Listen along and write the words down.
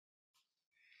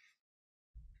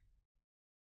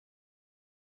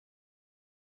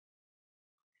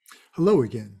Hello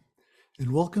again,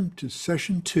 and welcome to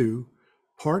Session 2,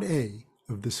 Part A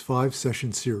of this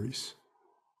 5-session series.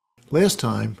 Last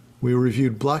time, we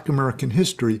reviewed Black American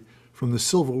history from the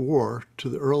Civil War to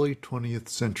the early 20th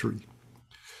century.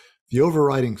 The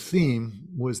overriding theme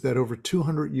was that over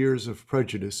 200 years of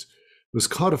prejudice was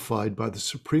codified by the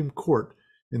Supreme Court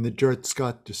in the Dred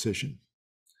Scott decision.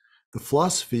 The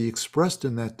philosophy expressed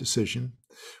in that decision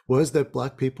was that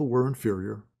Black people were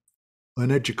inferior,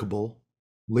 uneducable,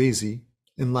 lazy,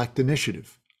 and lacked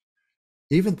initiative.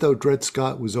 Even though Dred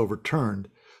Scott was overturned,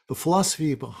 the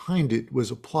philosophy behind it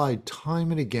was applied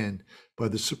time and again by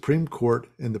the Supreme Court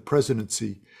and the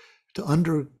presidency to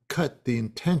undercut the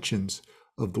intentions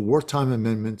of the wartime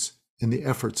amendments and the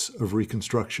efforts of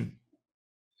Reconstruction.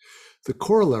 The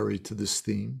corollary to this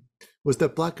theme was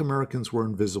that Black Americans were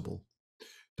invisible.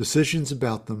 Decisions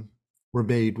about them were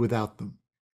made without them.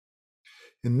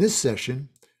 In this session,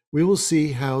 we will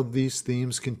see how these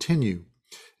themes continue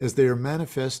as they are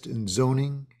manifest in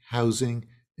zoning, housing,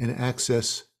 and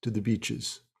access to the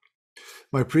beaches.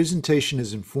 My presentation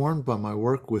is informed by my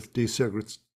work with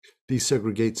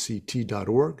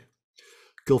DesegregateCT.org,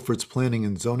 Guilford's Planning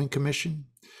and Zoning Commission,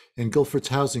 and Guilford's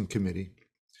Housing Committee,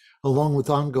 along with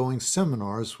ongoing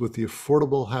seminars with the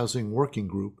Affordable Housing Working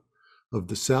Group of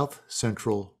the South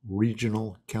Central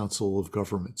Regional Council of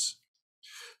Governments.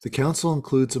 The council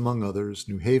includes, among others,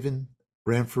 New Haven,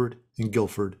 Branford, and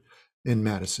Guilford, and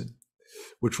Madison,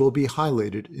 which will be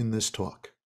highlighted in this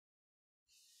talk.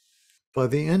 By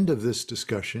the end of this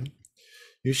discussion,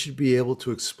 you should be able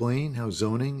to explain how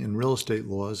zoning and real estate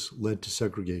laws led to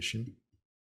segregation,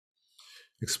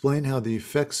 explain how the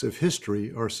effects of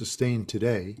history are sustained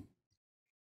today,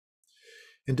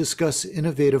 and discuss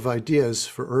innovative ideas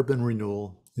for urban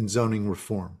renewal and zoning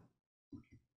reform.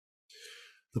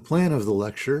 The plan of the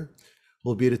lecture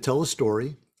will be to tell a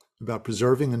story about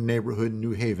preserving a neighborhood in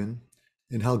New Haven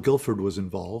and how Guilford was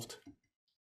involved,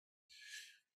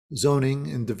 zoning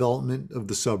and development of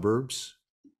the suburbs.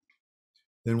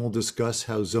 Then we'll discuss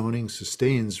how zoning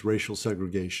sustains racial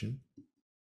segregation.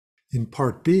 In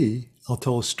Part B, I'll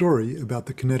tell a story about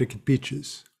the Connecticut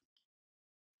beaches.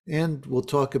 And we'll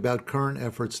talk about current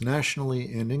efforts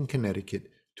nationally and in Connecticut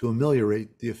to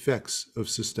ameliorate the effects of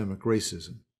systemic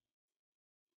racism.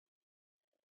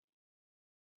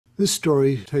 This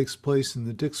story takes place in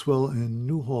the Dixwell and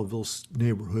Newhallville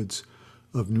neighborhoods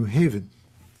of New Haven.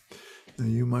 Now,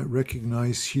 you might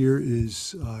recognize here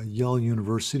is Yale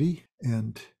University,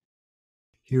 and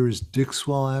here is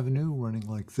Dixwell Avenue running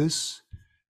like this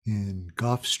in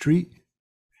Gough Street.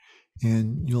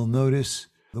 And you'll notice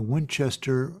the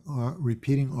Winchester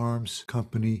Repeating Arms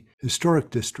Company Historic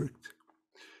District.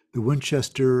 The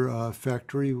Winchester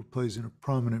factory plays a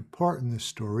prominent part in this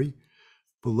story.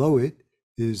 Below it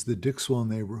is the Dixwell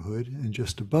neighborhood, and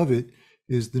just above it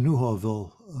is the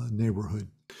Newhallville neighborhood.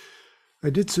 I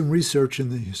did some research in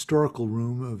the historical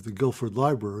room of the Guilford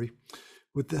Library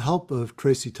with the help of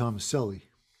Tracy Tomaselli.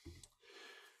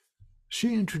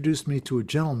 She introduced me to a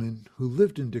gentleman who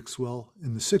lived in Dixwell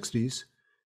in the 60s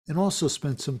and also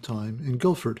spent some time in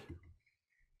Guilford.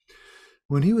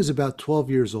 When he was about 12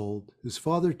 years old, his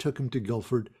father took him to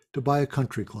Guilford to buy a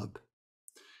country club.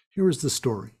 Here is the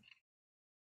story.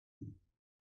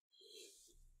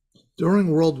 During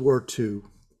World War II,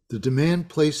 the demand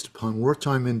placed upon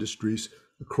wartime industries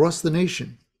across the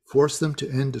nation forced them to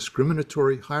end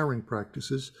discriminatory hiring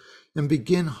practices and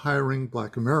begin hiring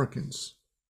Black Americans.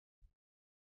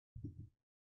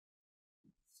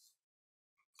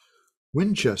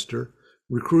 Winchester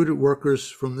recruited workers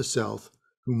from the South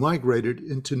who migrated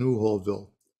into Newhallville,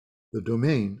 the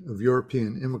domain of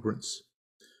European immigrants.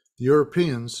 The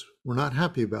Europeans were not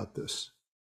happy about this.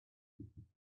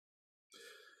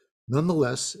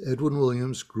 Nonetheless, Edwin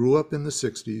Williams grew up in the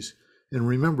 60s and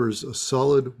remembers a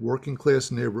solid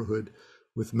working-class neighborhood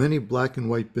with many Black and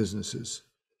white businesses.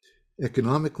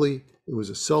 Economically, it was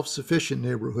a self-sufficient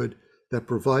neighborhood that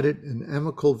provided an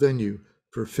amicable venue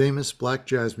for famous Black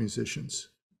jazz musicians.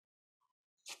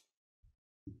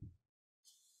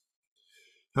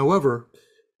 However,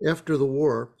 after the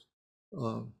war,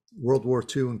 World War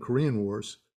II and Korean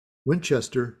Wars,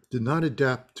 Winchester did not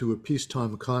adapt to a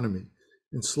peacetime economy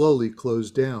and slowly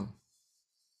closed down.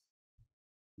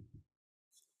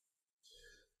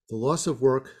 The loss of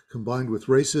work, combined with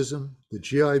racism, the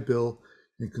GI Bill,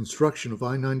 and construction of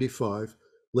I-95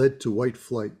 led to white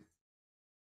flight.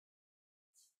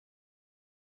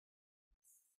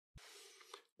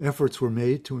 Efforts were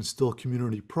made to instill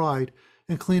community pride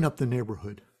and clean up the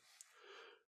neighborhood.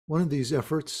 One of these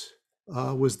efforts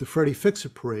was the Freddie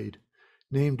Fix-It Parade,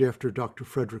 named after Dr.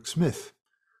 Frederick Smith,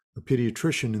 a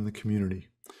pediatrician in the community.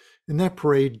 And that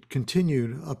parade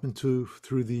continued up into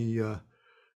through the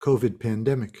COVID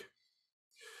pandemic.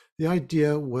 The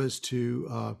idea was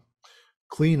to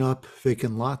clean up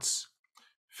vacant lots,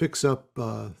 fix up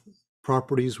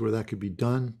properties where that could be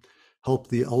done, help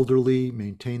the elderly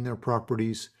maintain their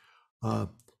properties,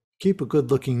 keep a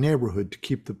good-looking neighborhood to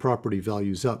keep the property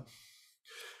values up.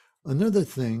 Another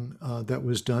thing that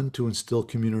was done to instill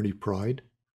community pride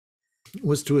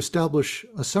was to establish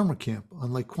a summer camp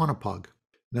on Lake Quanapug.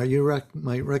 Now you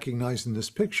might recognize in this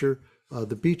picture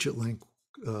the beach at Lake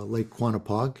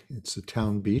Quanapug. It's a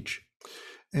town beach.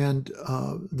 And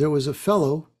there was a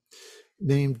fellow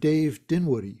named Dave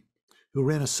Dinwoody who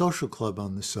ran a social club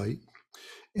on the site.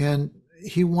 And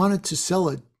he wanted to sell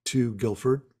it to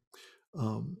Guilford.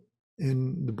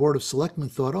 And the Board of Selectmen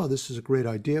thought, oh, this is a great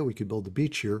idea. We could build a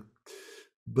beach here.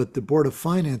 But the Board of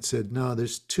Finance said, no,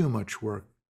 there's too much work.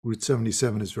 Route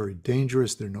 77 is very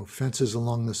dangerous. There are no fences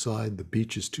along the side. The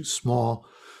beach is too small,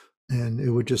 and it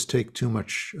would just take too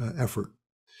much effort.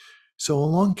 So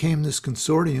along came this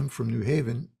consortium from New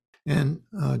Haven, and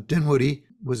Dinwoody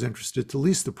was interested to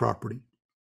lease the property.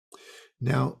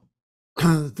 Now,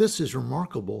 this is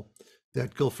remarkable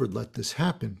that Guilford let this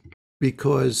happen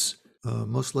because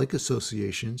most lake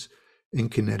associations in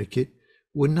Connecticut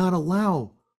would not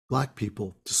allow Black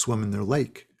people to swim in their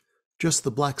lake. Just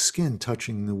the black skin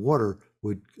touching the water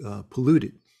would pollute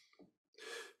it.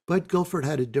 But Guilford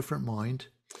had a different mind.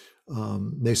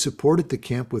 They supported the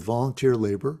camp with volunteer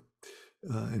labor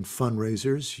and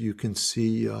fundraisers. You can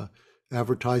see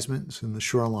advertisements in the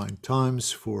Shoreline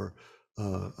Times for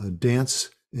a dance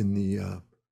in the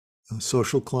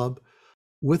social club.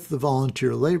 With the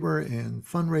volunteer labor and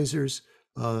fundraisers,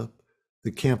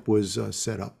 the camp was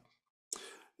set up.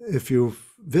 If you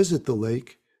visit the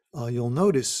lake, you'll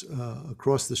notice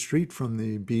across the street from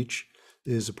the beach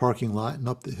is a parking lot, and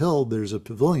up the hill there's a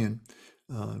pavilion,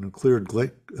 in a cleared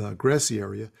grassy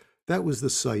area. That was the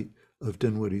site of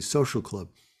Dinwoody's social club.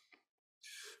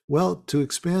 Well, to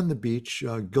expand the beach,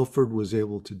 Guilford was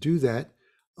able to do that,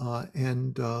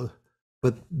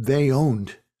 but they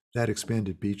owned that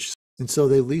expanded beach, and so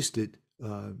they leased it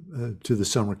to the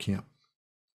summer camp.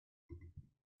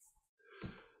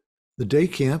 The day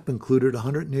camp included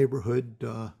 100 neighborhood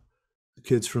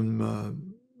kids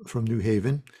from New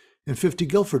Haven and 50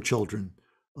 Guilford children.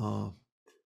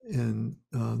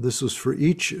 This was for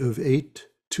each of 8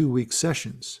 two-week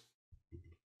sessions.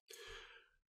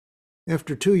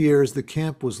 After 2 years, the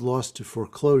camp was lost to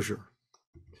foreclosure.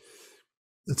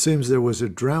 It seems there was a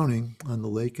drowning on the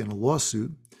lake and a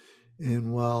lawsuit.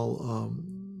 And while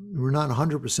we're not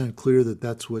 100% clear that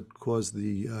that's what caused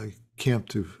the camp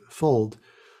to fold,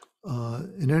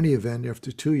 in any event,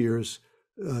 after 2 years,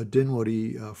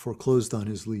 Dinwoody foreclosed on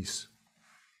his lease.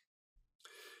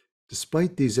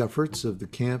 Despite these efforts of the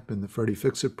camp and the Freddie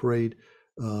Fix-It Parade,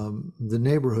 the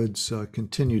neighborhoods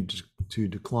continued to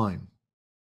decline.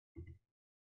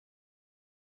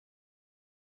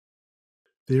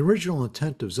 The original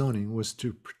intent of zoning was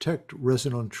to protect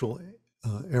residential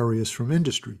areas from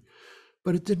industry,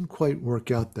 but it didn't quite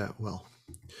work out that well.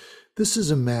 This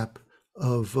is a map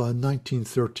of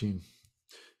 1913.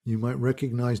 You might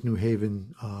recognize New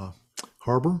Haven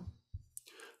Harbor.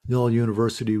 Yale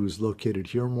University was located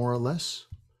here, more or less.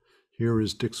 Here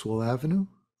is Dixwell Avenue,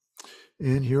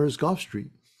 and here is Gulf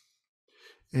Street.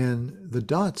 And the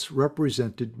dots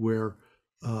represented where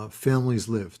families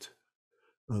lived,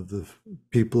 of the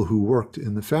people who worked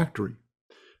in the factory.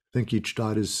 I think each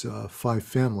dot is 5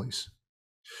 families.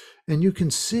 And you can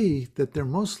see that they're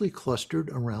mostly clustered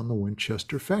around the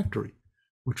Winchester factory,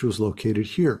 which was located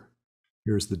here.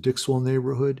 Here's the Dixwell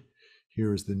neighborhood.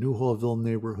 Here's the Newhallville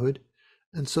neighborhood.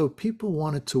 And so people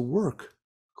wanted to work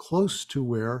close to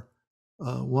where,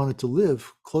 wanted to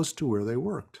live close to where they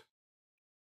worked.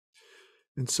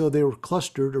 And so they were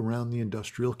clustered around the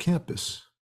industrial campus.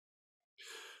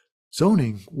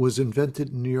 Zoning was invented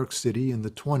in New York City in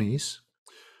the 20s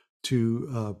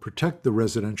to protect the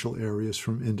residential areas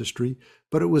from industry,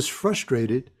 but it was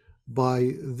frustrated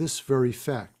by this very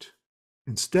fact.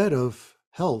 Instead of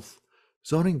health,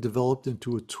 zoning developed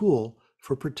into a tool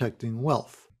for protecting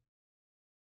wealth.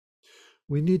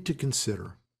 We need to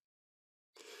consider,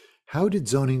 how did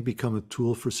zoning become a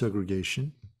tool for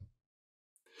segregation?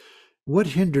 What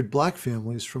hindered Black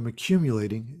families from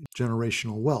accumulating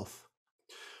generational wealth?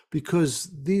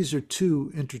 Because these are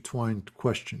two intertwined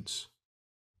questions.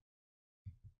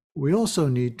 We also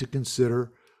need to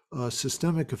consider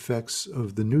systemic effects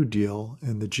of the New Deal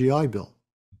and the GI Bill.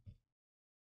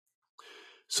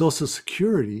 Social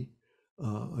Security,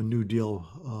 a New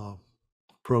Deal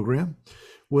program,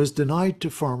 was denied to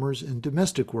farmers and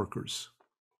domestic workers.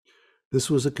 This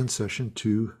was a concession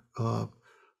to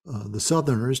the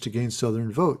Southerners to gain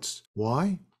Southern votes.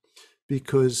 Why?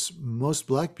 Because most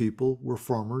black people were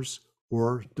farmers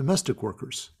or domestic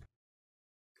workers.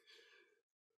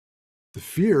 The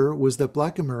fear was that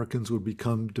black Americans would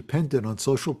become dependent on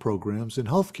social programs and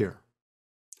health care.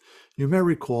 You may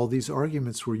recall these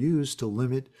arguments were used to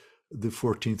limit the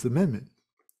 14th Amendment.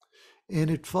 And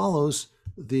it follows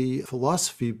the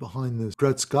philosophy behind the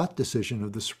Dred Scott decision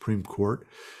of the Supreme Court,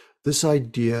 this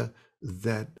idea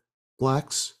that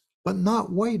blacks, but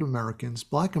not white Americans,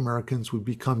 black Americans would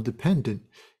become dependent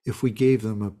if we gave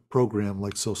them a program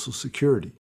like Social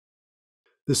Security.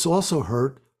 This also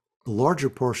hurt the larger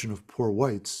portion of poor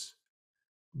whites.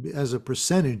 As a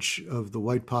percentage of the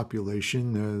white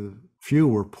population, few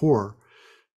were poor,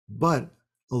 but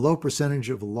a low percentage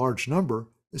of a large number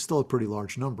is still a pretty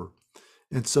large number.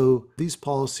 And so these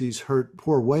policies hurt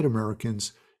poor white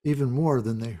Americans even more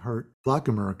than they hurt black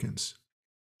Americans.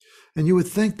 And you would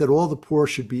think that all the poor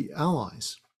should be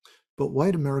allies, but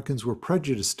white Americans were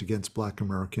prejudiced against black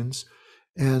Americans,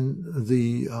 and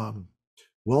the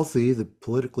wealthy, the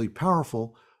politically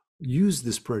powerful, used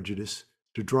this prejudice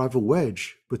to drive a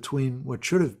wedge between what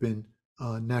should have been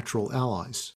natural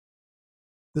allies.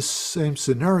 This same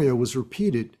scenario was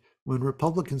repeated when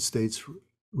Republican states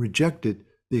rejected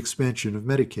the expansion of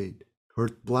Medicaid. It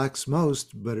hurt blacks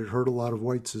most, but it hurt a lot of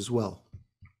whites as well.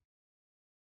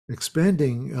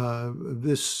 Expanding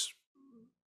this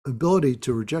ability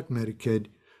to reject Medicaid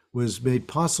was made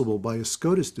possible by a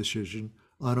SCOTUS decision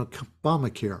on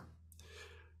Obamacare.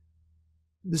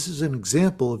 This is an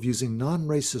example of using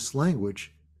non-racist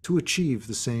language to achieve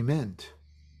the same end.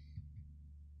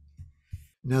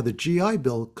 Now, the GI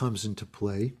Bill comes into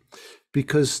play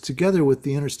because together with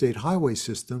the interstate highway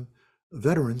system,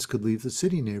 veterans could leave the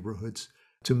city neighborhoods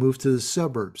to move to the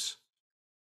suburbs.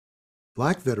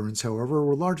 Black veterans, however,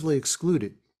 were largely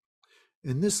excluded,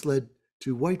 and this led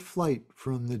to white flight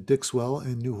from the Dixwell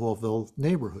and New Hallville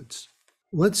neighborhoods.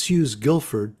 Let's use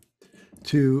Guilford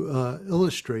to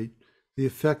illustrate the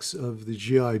effects of the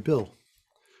GI Bill.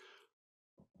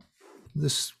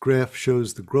 This graph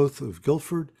shows the growth of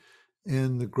Guilford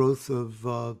and the growth of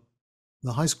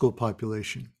the high school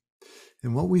population.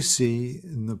 And what we see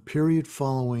in the period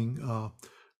following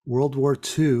World War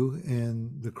II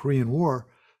and the Korean War,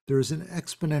 there is an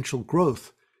exponential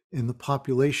growth in the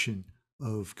population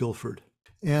of Guilford.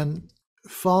 And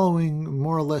following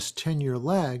more or less 10-year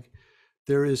lag,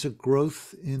 there is a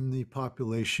growth in the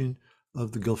population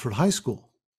of the Guilford High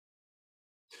School.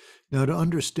 Now, to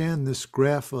understand this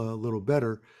graph a little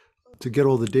better, to get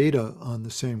all the data on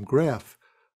the same graph,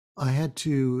 I had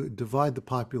to divide the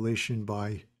population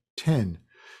by 10.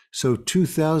 So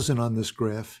 2,000 on this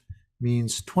graph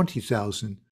means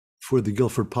 20,000 for the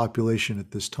Guilford population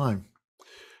at this time.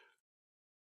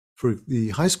 For the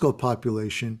high school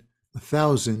population,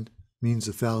 1,000 means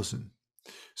 1,000.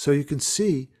 So you can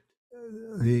see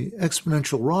the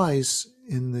exponential rise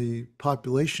in the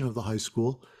population of the high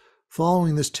school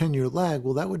following this 10-year lag.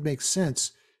 Well, that would make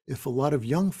sense if a lot of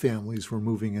young families were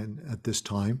moving in at this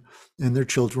time and their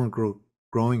children were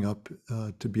growing up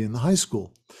to be in the high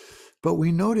school. But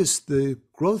we noticed the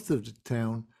growth of the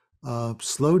town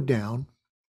slowed down,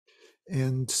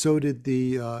 and so did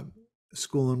the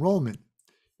school enrollment.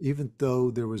 Even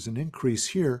though there was an increase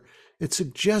here, it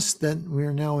suggests that we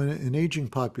are now in an aging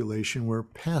population. We're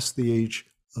past the age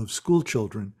of school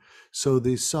children. So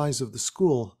the size of the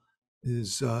school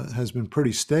has been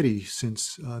pretty steady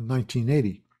since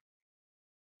 1980.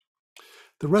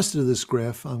 The rest of this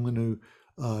graph I'm going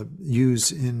to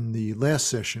use in the last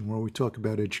session where we talk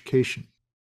about education.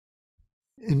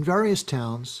 In various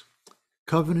towns,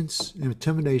 covenants,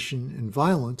 intimidation, and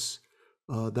violence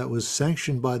that was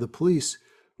sanctioned by the police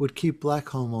would keep black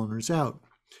homeowners out.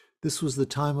 This was the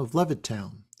time of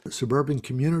Levittown, suburban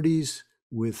communities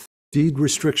with deed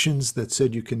restrictions that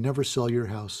said you can never sell your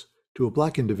house to a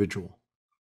black individual.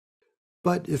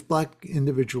 But if black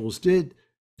individuals did,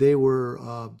 they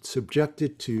were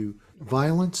subjected to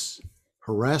violence,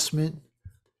 harassment,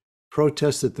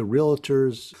 protests at the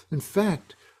realtors. In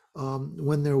fact,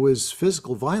 when there was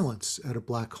physical violence at a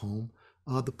black home,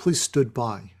 the police stood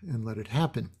by and let it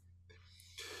happen.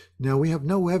 Now, we have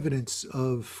no evidence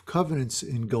of covenants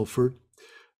in Guilford.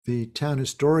 The town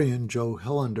historian, Joe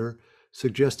Helander,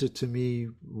 suggested to me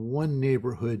one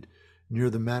neighborhood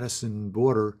near the Madison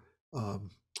border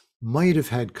might have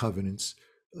had covenants,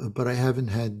 but I haven't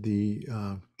had the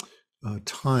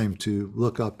time to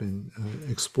look up and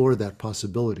explore that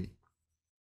possibility.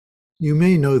 You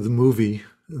may know the movie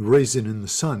Raisin in the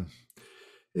Sun.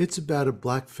 It's about a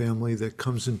black family that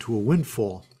comes into a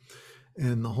windfall,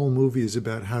 and the whole movie is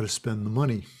about how to spend the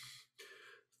money.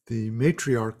 The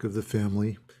matriarch of the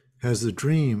family has the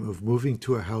dream of moving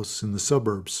to a house in the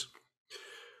suburbs.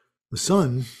 The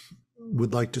son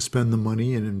would like to spend the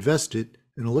money and invest it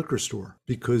in a liquor store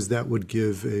because that would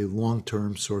give a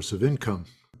long-term source of income.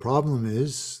 The problem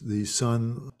is the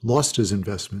son lost his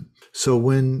investment. So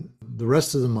when the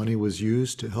rest of the money was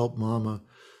used to help Mama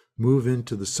move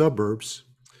into the suburbs,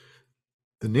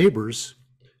 the neighbors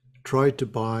tried to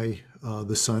buy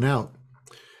the son out.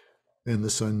 And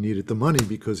the son needed the money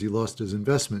because he lost his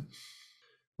investment.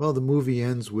 Well, the movie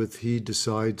ends with he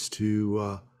decides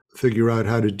to figure out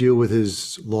how to deal with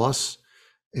his loss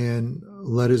and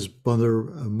let his mother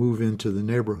move into the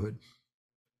neighborhood.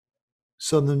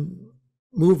 So the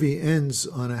movie ends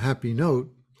on a happy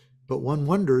note, but one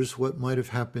wonders what might have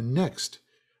happened next,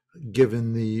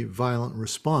 given the violent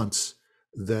response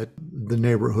that the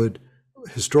neighborhood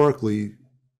historically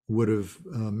would have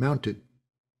mounted.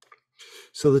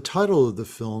 So the title of the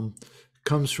film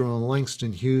comes from a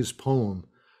Langston Hughes poem,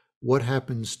 What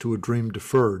Happens to a Dream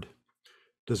Deferred?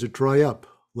 Does it dry up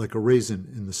like a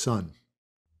raisin in the sun?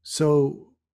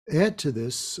 So add to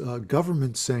this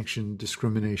government-sanctioned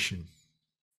discrimination.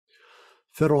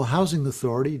 Federal Housing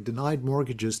Authority denied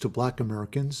mortgages to Black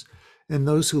Americans and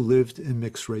those who lived in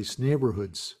mixed-race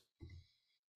neighborhoods.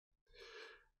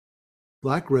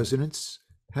 Black residents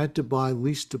had to buy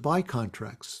lease-to-buy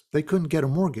contracts. They couldn't get a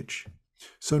mortgage.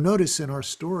 So notice in our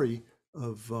story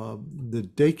of the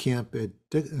day camp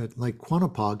at Lake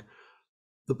Quanapog,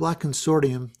 the Black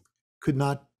Consortium could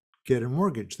not get a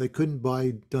mortgage. They couldn't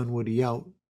buy Dunwoody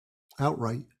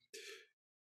outright.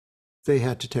 They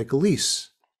had to take a lease.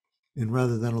 And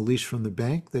rather than a lease from the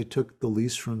bank, they took the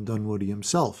lease from Dunwoody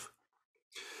himself.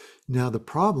 Now, the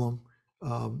problem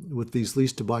with these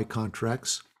lease-to-buy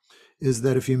contracts is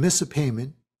that if you miss a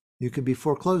payment, you can be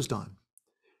foreclosed on.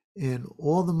 And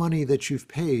all the money that you've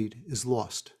paid is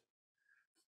lost.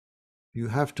 You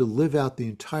have to live out the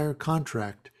entire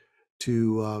contract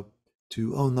to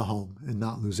own the home and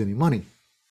not lose any money.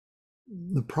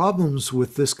 The problems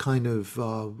with this kind of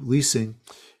leasing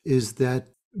is that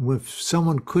if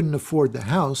someone couldn't afford the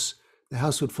house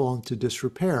would fall into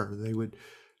disrepair. They would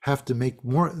have to make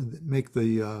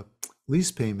the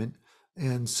lease payment,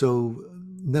 and so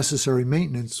necessary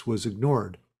maintenance was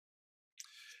ignored.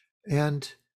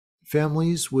 And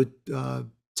families would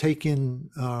take in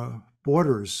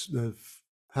boarders. The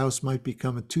house might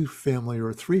become a 2-family or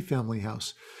a 3-family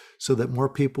house so that more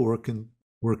people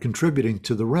were contributing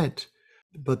to the rent.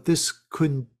 But this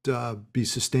couldn't be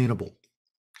sustainable.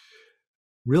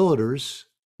 Realtors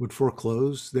would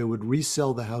foreclose. They would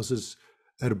resell the houses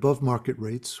at above market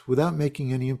rates without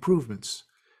making any improvements,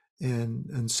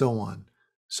 and so on.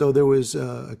 So there was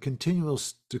a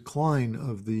continuous decline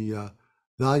of the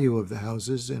value of the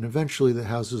houses, and eventually the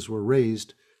houses were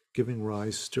razed, giving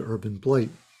rise to urban blight.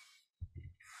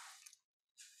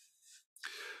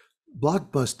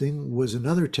 Blockbusting was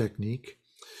another technique.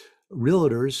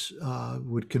 Realtors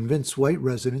would convince white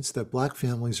residents that Black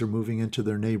families are moving into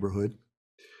their neighborhood.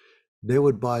 They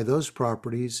would buy those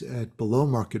properties at below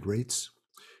market rates,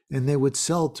 and they would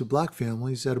sell to Black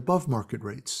families at above market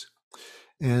rates.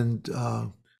 And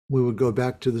we would go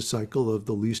back to the cycle of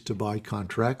the lease-to-buy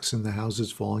contracts and the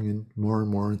houses falling in more and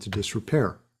more into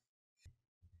disrepair.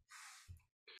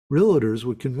 Realtors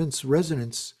would convince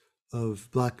residents of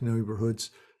Black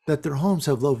neighborhoods that their homes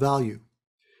have low value,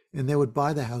 and they would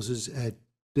buy the houses at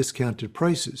discounted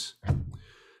prices.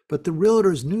 But the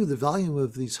realtors knew the value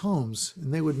of these homes,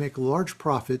 and they would make a large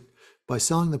profit by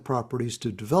selling the properties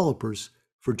to developers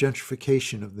for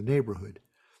gentrification of the neighborhood.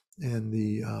 And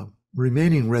the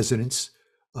remaining residents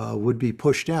would be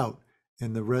pushed out,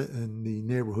 and the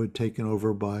neighborhood taken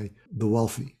over by the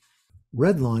wealthy.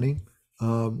 Redlining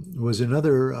was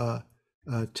another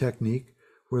technique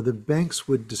where the banks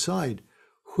would decide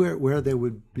where they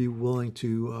would be willing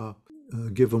to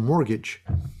give a mortgage.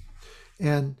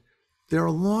 And there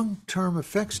are long-term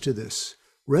effects to this.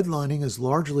 Redlining has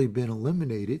largely been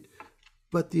eliminated,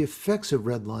 but the effects of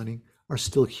redlining are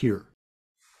still here.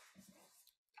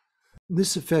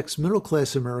 This affects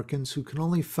middle-class Americans who can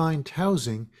only find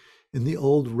housing in the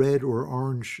old red or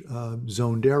orange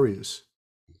zoned areas.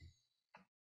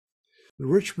 The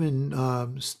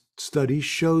Richmond study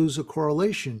shows a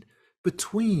correlation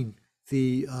between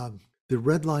the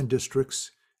red line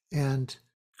districts and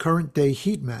current day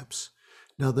heat maps.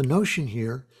 Now, the notion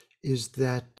here is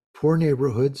that poor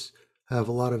neighborhoods have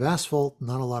a lot of asphalt,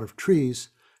 not a lot of trees,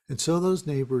 and so those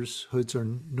neighborhoods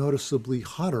are noticeably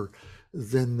hotter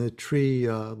than the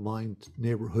tree-lined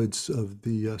neighborhoods of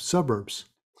the suburbs.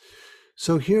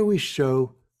 So here we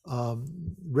show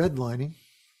redlining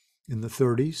in the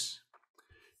 30s.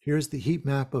 Here's the heat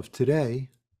map of today.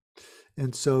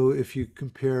 And so if you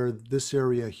compare this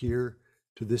area here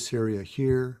to this area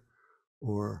here,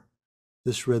 or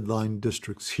this red line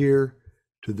districts here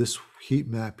to this heat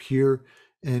map here,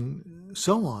 and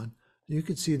so on, you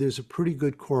can see there's a pretty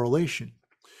good correlation.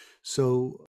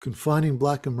 So confining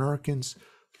Black Americans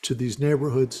to these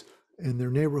neighborhoods, and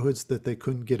they're neighborhoods that they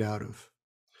couldn't get out of.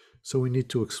 So we need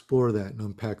to explore that and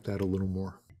unpack that a little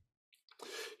more.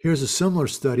 Here's a similar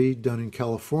study done in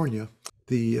California.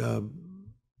 The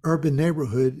urban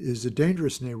neighborhood is a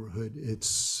dangerous neighborhood.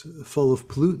 It's full of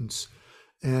pollutants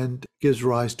and gives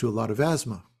rise to a lot of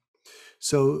asthma.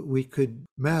 So we could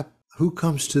map who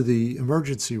comes to the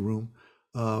emergency room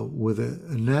with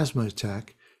an asthma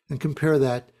attack and compare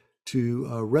that to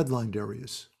redlined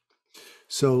areas.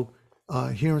 So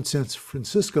here in San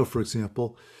Francisco, for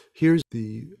example, here's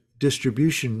the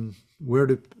distribution where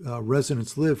do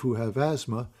residents live who have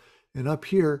asthma, and up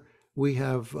here we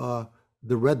have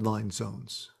the red line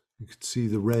zones. You can see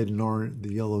the red and orange,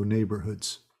 the yellow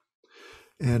neighborhoods.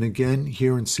 And again,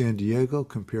 here in San Diego,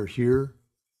 compare here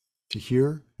to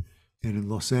here, and in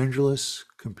Los Angeles,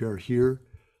 compare here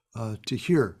to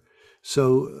here.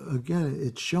 So again,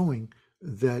 it's showing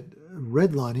that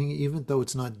redlining, even though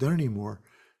it's not done anymore,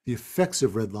 the effects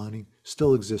of redlining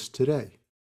still exist today.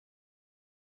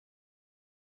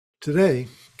 Today,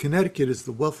 Connecticut is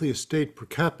the wealthiest state per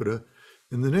capita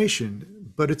in the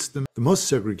nation, but it's the most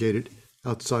segregated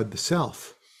outside the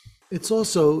South. It's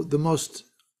also the most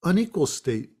unequal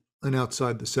state and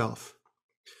outside the South.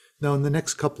 Now, in the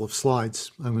next couple of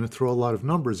slides, I'm going to throw a lot of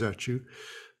numbers at you,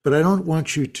 but I don't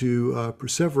want you to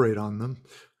perseverate on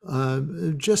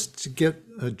them, just to get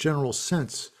a general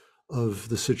sense of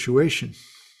the situation.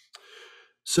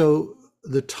 So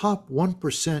the top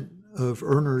 1% of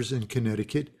earners in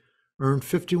Connecticut earn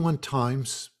 51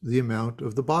 times the amount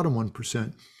of the bottom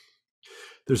 1%.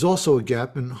 There's also a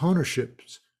gap in ownership.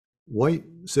 White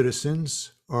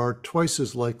citizens are twice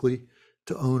as likely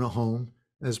to own a home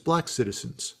as Black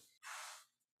citizens.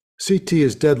 CT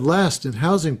is dead last in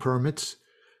housing permits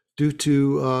due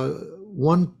to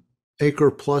 1 acre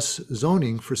plus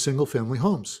zoning for single family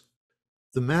homes.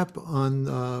 The map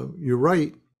on your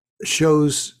right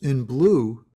shows in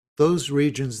blue those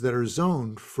regions that are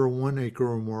zoned for 1 acre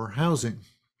or more housing.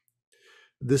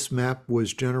 This map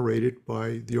was generated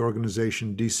by the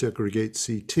organization Desegregate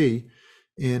CT,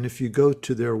 and if you go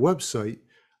to their website,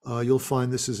 you'll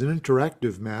find this is an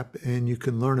interactive map, and you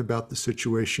can learn about the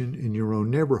situation in your own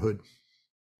neighborhood.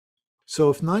 So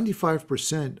if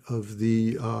 95% of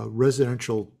the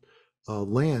residential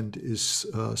land is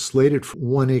slated for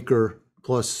 1 acre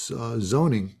plus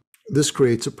zoning, this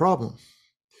creates a problem.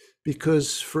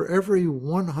 Because for every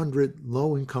 100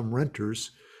 low-income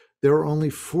renters, there are only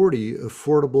 40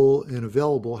 affordable and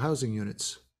available housing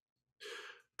units.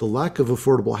 The lack of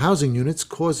affordable housing units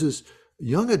causes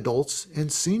young adults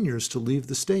and seniors to leave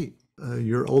the state.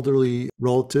 Your elderly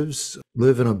relatives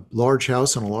live in a large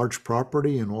house on a large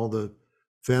property, and all the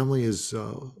family is,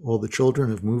 all the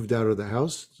children have moved out of the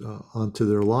house onto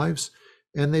their lives,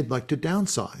 and they'd like to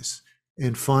downsize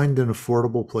and find an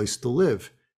affordable place to live,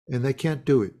 and they can't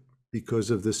do it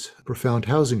because of this profound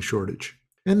housing shortage.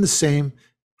 And the same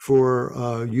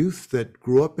for youth that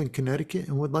grew up in Connecticut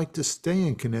and would like to stay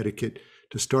in Connecticut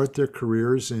to start their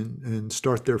careers and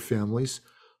start their families,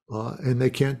 and they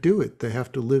can't do it. They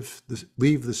have to leave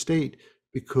the state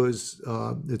because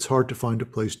it's hard to find a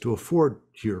place to afford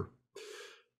here.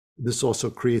 This also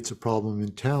creates a problem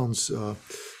in towns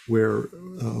where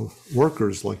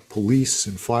workers like police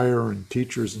and fire and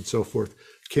teachers and so forth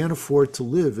can't afford to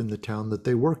live in the town that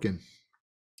they work in.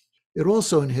 It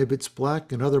also inhibits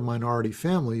Black and other minority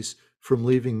families from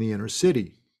leaving the inner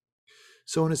city.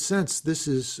 So in a sense, this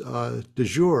is de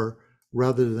jure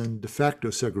rather than de facto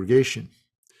segregation.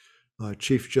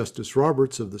 Chief Justice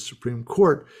Roberts of the Supreme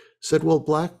Court said, well,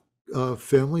 Black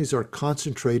families are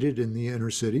concentrated in the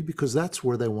inner city because that's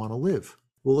where they want to live.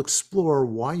 We'll explore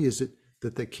why is it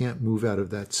that they can't move out of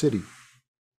that city.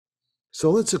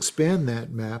 So let's expand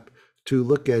that map to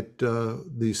look at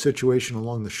the situation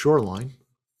along the shoreline.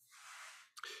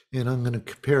 And I'm going to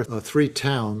compare 3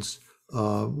 towns.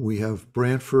 We have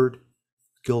Branford,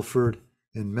 Guilford,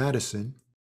 and Madison.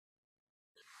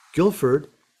 Guilford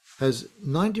has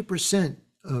 90%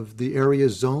 of the area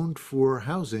zoned for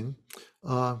housing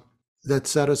that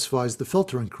satisfies the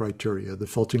filtering criteria.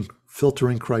 The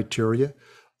filtering criteria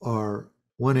are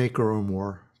 1 acre or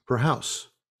more per house.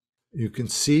 You can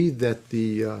see that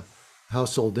the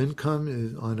household income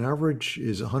is, on average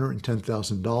is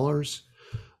 $110,000.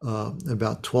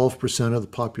 About 12% of the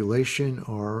population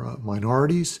are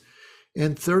minorities,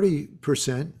 and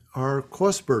 30% are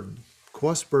cost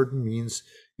cost burden means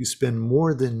you spend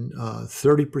more than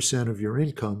 30% of your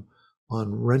income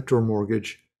on rent or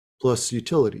mortgage plus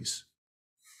utilities.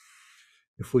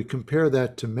 If we compare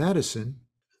that to Madison,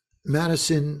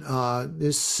 Madison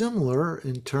is similar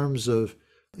in terms of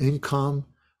income,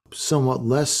 somewhat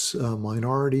less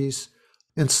minorities,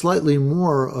 and slightly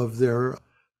more of their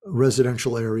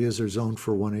residential areas are zoned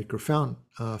for 1-acre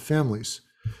families.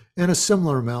 And a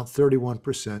similar amount,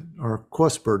 31%, are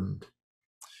cost burdened.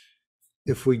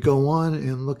 If we go on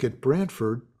and look at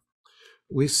Brantford,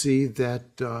 we see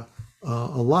that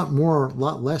a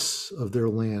lot less of their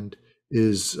land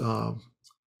is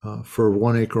for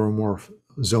 1 acre or more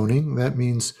zoning. That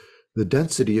means the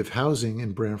density of housing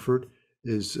in Brantford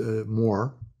is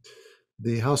more.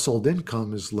 The household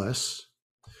income is less.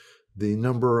 The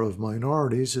number of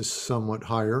minorities is somewhat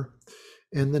higher.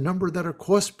 And the number that are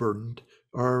cost burdened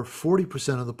are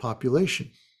 40% of the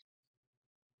population.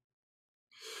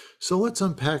 So let's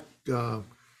unpack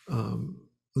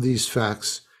these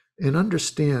facts and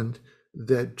understand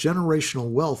that generational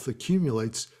wealth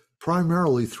accumulates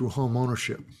primarily through home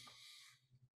ownership.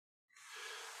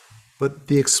 But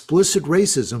the explicit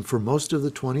racism for most of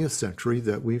the 20th century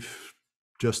that we've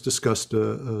just discussed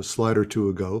a slide or two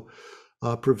ago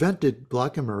prevented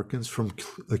Black Americans from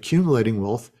accumulating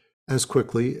wealth as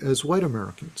quickly as white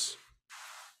Americans.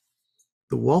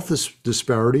 The wealth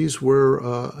disparities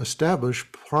were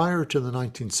established prior to the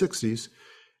 1960s,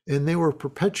 and they were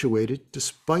perpetuated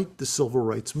despite the civil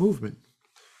rights movement.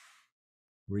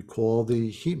 Recall the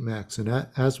heat maps and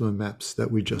asthma maps that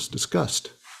we just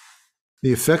discussed.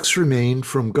 The effects remained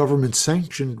from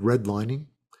government-sanctioned redlining,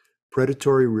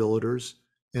 predatory realtors,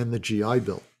 and the GI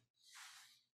Bill.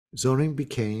 Zoning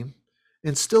became,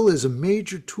 and still is, a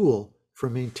major tool for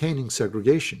maintaining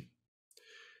segregation.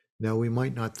 Now, we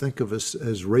might not think of us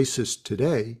as racist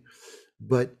today,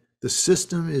 but the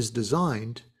system is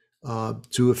designed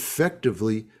to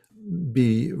effectively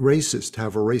be racist,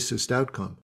 have a racist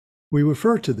outcome. We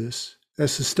refer to this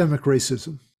as systemic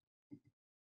racism.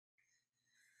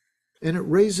 And it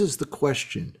raises the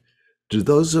question, do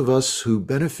those of us who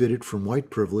benefited from white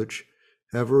privilege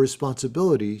have a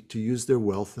responsibility to use their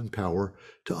wealth and power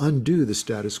to undo the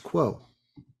status quo?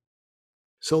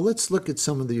 So let's look at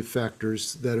some of the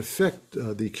factors that affect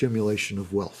the accumulation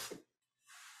of wealth.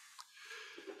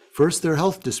 First, there are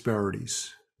health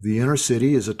disparities. The inner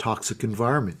city is a toxic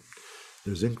environment.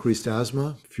 There's increased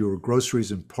asthma, fewer groceries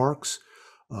and parks,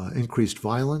 increased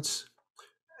violence.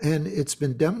 And it's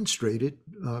been demonstrated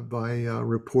by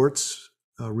reports,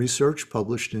 research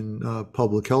published in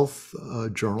public health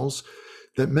journals,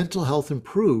 that mental health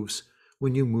improves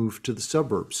when you move to the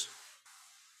suburbs.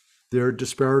 There are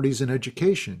disparities in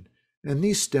education, and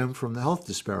these stem from the health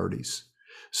disparities.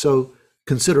 So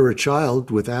consider a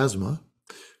child with asthma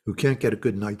who can't get a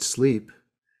good night's sleep.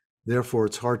 Therefore,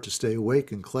 it's hard to stay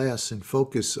awake in class and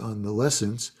focus on the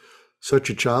lessons. Such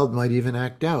a child might even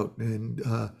act out and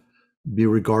be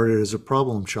regarded as a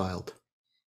problem child.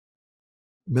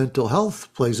 Mental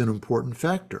health plays an important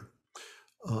factor.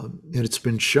 And it's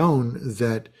been shown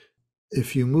that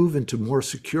if you move into more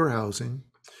secure housing,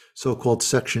 so-called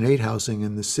Section 8 housing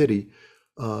in the city,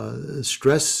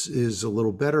 stress is a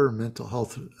little better, mental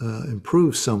health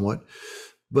improves somewhat,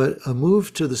 but a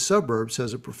move to the suburbs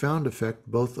has a profound effect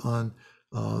both on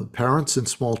parents and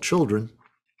small children.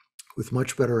 With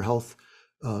much better health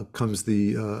comes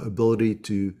the ability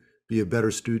to be a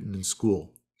better student in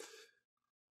school.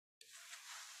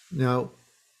 Now,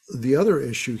 the other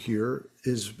issue here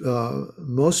is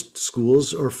most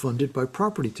schools are funded by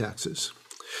property taxes.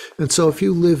 And so if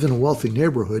you live in a wealthy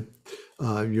neighborhood,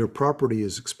 your property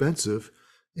is expensive,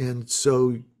 and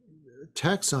so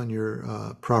tax on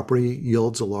your property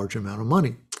yields a large amount of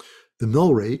money. The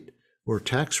mill rate or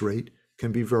tax rate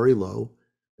can be very low,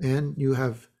 and you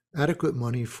have adequate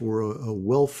money for a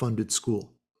well-funded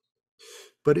school.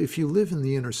 But if you live in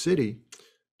the inner city,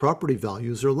 property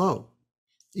values are low.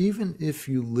 Even if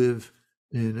you live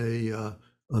in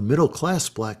a middle-class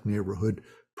Black neighborhood,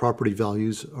 property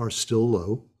values are still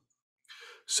low.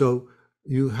 So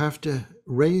you have to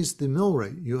raise the mill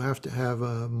rate. You have to have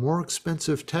more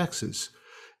expensive taxes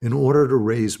in order to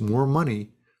raise more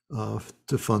money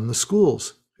to fund the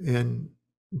schools and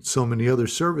so many other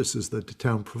services that the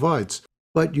town provides.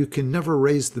 But you can never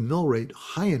raise the mill rate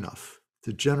high enough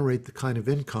to generate the kind of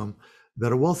income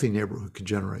that a wealthy neighborhood could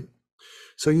generate.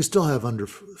 So you still have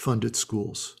underfunded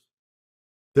schools.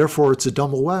 Therefore, it's a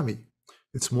double whammy.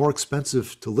 It's more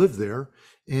expensive to live there,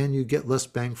 and you get less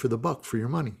bang for the buck for your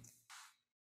money.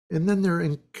 And then there are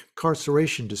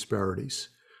incarceration disparities.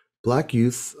 Black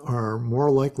youth are more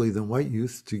likely than white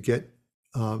youth to get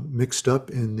mixed up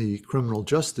in the criminal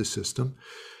justice system.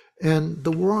 And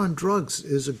the war on drugs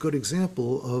is a good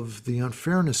example of the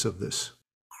unfairness of this.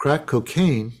 Crack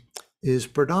cocaine is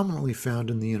predominantly found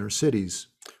in the inner cities,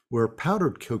 where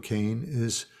powdered cocaine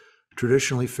is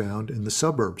traditionally found in the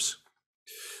suburbs.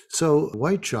 So a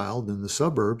white child in the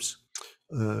suburbs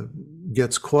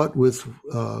gets caught with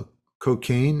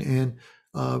cocaine and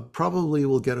probably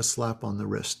will get a slap on the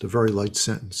wrist, a very light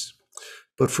sentence.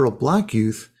 But for a black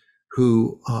youth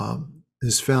who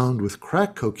is found with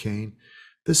crack cocaine,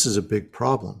 this is a big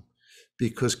problem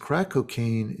because crack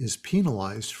cocaine is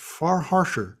penalized far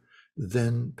harsher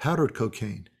than powdered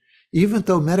cocaine, even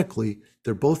though medically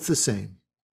they're both the same.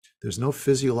 There's no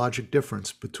physiologic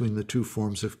difference between the two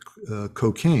forms of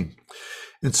cocaine.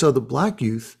 And so the black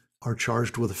youth are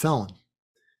charged with a felon.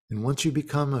 And once you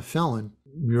become a felon,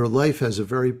 your life has a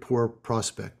very poor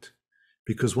prospect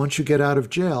because once you get out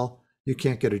of jail, you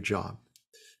can't get a job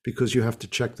because you have to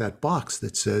check that box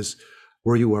that says,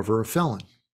 were you ever a felon?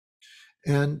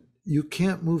 And you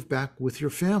can't move back with your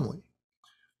family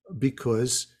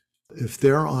because if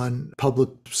they're on public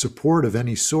support of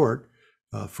any sort,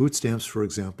 food stamps, for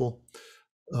example,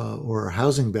 or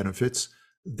housing benefits,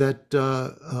 that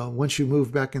once you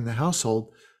move back in the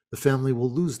household, the family will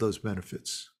lose those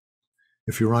benefits.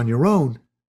 If you're on your own,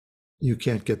 you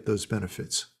can't get those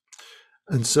benefits.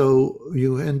 And so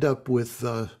you end up with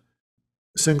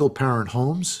single parent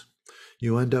homes.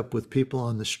 You end up with people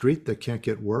on the street that can't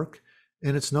get work.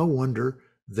 And it's no wonder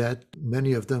that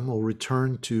many of them will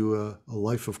return to a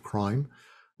life of crime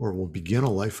or will begin a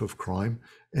life of crime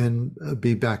and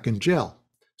be back in jail.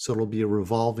 So it'll be a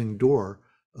revolving door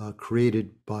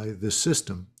created by this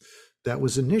system that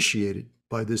was initiated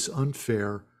by this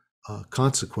unfair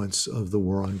consequence of the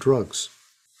war on drugs.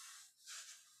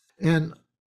 And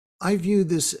I view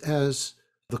this as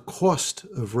the cost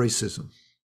of racism.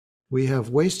 We have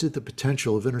wasted the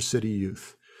potential of inner city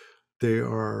youth. They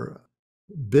are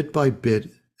bit by bit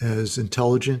as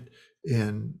intelligent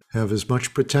and have as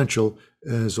much potential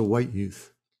as a white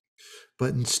youth.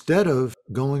 But instead of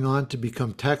going on to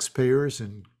become taxpayers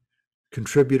and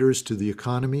contributors to the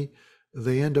economy,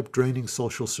 they end up draining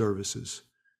social services.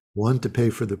 One, to pay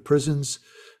for the prisons,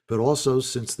 but also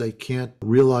since they can't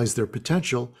realize their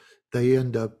potential, they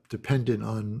end up dependent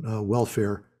on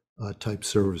welfare type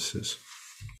services.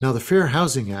 Now, the Fair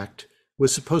Housing Act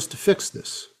was supposed to fix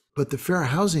this, but the Fair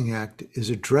Housing Act is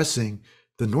addressing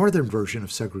the northern version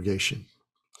of segregation.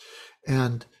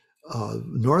 And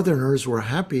Northerners were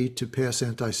happy to pass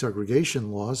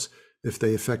anti-segregation laws if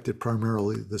they affected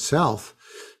primarily the South.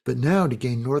 But now, to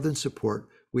gain Northern support,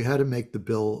 we had to make the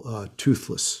bill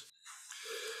toothless.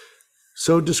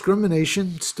 So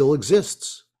discrimination still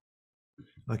exists.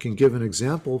 I can give an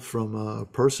example from a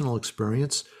personal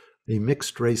experience. A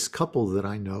mixed race couple that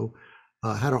I know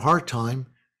had a hard time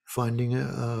finding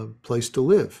a place to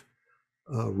live.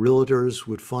 Realtors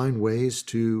would find ways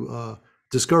to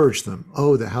discourage them.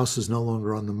 Oh, the house is no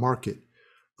longer on the market,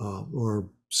 or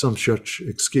some such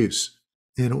excuse.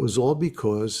 And it was all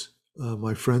because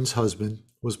my friend's husband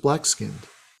was black-skinned.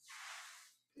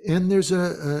 And there's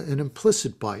an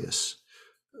implicit bias.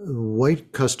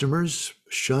 White customers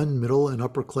shun middle and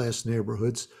upper class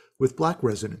neighborhoods with black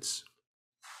residents.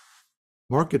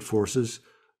 Market forces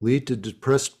lead to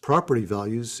depressed property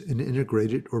values in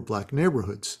integrated or black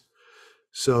neighborhoods.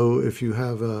 So if you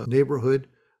have a neighborhood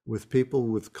with people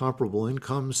with comparable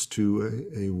incomes to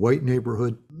a white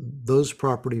neighborhood, those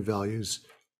property values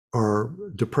are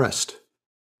depressed.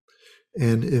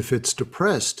 And if it's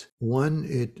depressed, one,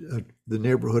 the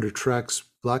neighborhood attracts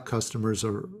black customers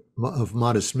of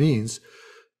modest means,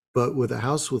 but with a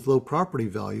house with low property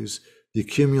values, the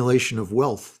accumulation of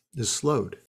wealth is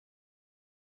slowed.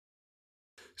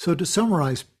 So to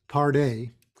summarize Part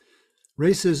A,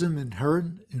 racism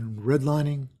inherent in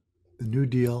redlining, the New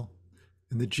Deal,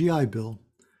 and the GI Bill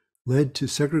led to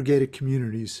segregated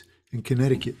communities in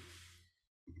Connecticut.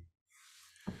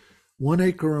 1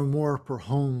 acre or more per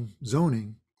home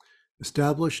zoning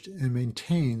established and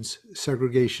maintains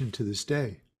segregation to this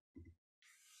day.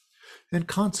 And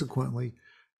consequently,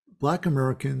 Black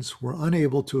Americans were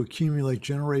unable to accumulate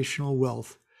generational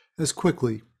wealth as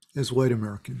quickly as white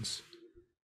Americans.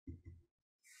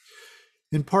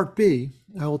 In Part B,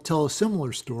 I will tell a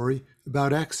similar story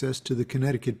about access to the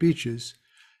Connecticut beaches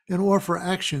and offer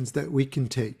actions that we can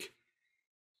take.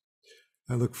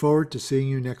 I look forward to seeing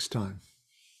you next time.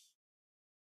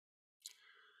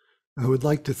 I would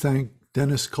like to thank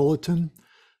Dennis Culleton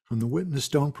from the Witness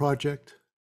Stone Project,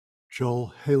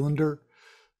 Joel Haylander,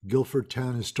 Guilford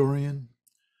Town Historian,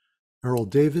 Errol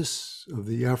Davis of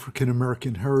the African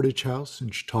American Heritage House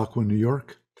in Chautauqua, New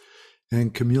York,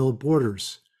 and Camille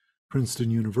Borders,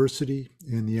 Princeton University,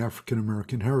 and the African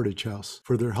American Heritage House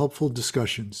for their helpful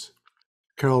discussions.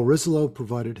 Carol Rizzolo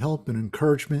provided help and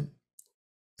encouragement.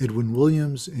 Edwin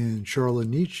Williams and Charla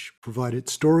Nietzsche provided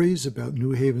stories about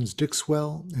New Haven's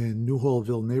Dixwell and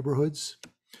Newhallville neighborhoods.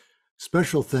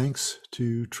 Special thanks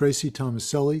to Tracy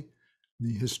Tomaselli,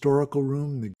 the Historical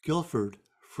Room, the Guilford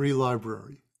Free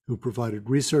Library, who provided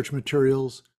research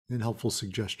materials and helpful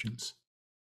suggestions.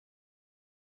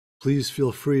 Please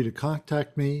feel free to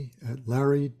contact me at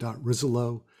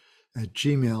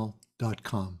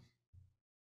larry.rizzolo@gmail.com.